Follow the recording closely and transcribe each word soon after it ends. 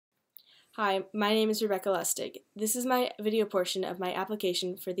Hi, my name is Rebecca Lustig. This is my video portion of my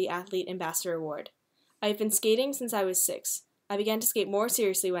application for the Athlete Ambassador Award. I've been skating since I was 6. I began to skate more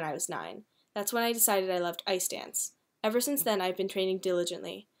seriously when I was 9. That's when I decided I loved ice dance. Ever since then, I've been training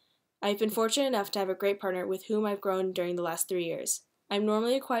diligently. I've been fortunate enough to have a great partner with whom I've grown during the last 3 years. I'm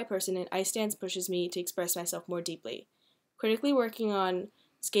normally a quiet person, and ice dance pushes me to express myself more deeply. Critically working on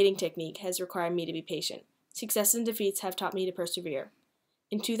skating technique has required me to be patient. Success and defeats have taught me to persevere.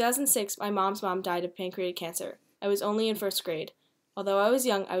 In 2006, my mom's mom died of pancreatic cancer. I was only in first grade. Although I was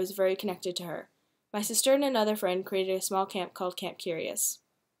young, I was very connected to her. My sister and another friend created a small camp called Camp Curious.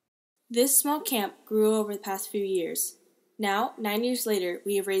 This small camp grew over the past few years. Now, 9 years later,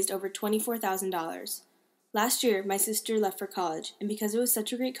 we have raised over $24,000. Last year, my sister left for college, and because it was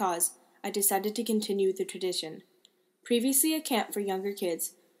such a great cause, I decided to continue the tradition. Previously a camp for younger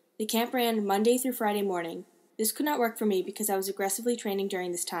kids, the camp ran Monday through Friday morning. This could not work for me because I was aggressively training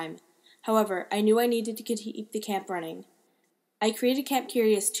during this time. However, I knew I needed to keep the camp running. I created Camp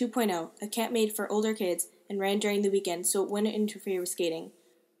Curious 2.0, a camp made for older kids, and ran during the weekend so it wouldn't interfere with skating.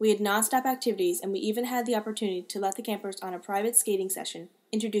 We had non-stop activities, and we even had the opportunity to let the campers on a private skating session,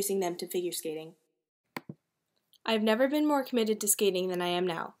 introducing them to figure skating. I've never been more committed to skating than I am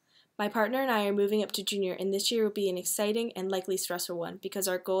now. My partner and I are moving up to junior, and this year will be an exciting and likely stressful one because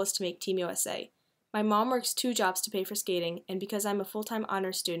our goal is to make Team USA. My mom works 2 jobs to pay for skating, and because I'm a full-time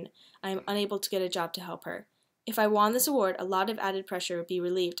honors student, I am unable to get a job to help her. If I won this award, a lot of added pressure would be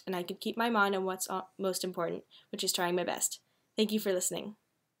relieved, and I could keep my mind on what's most important, which is trying my best. Thank you for listening.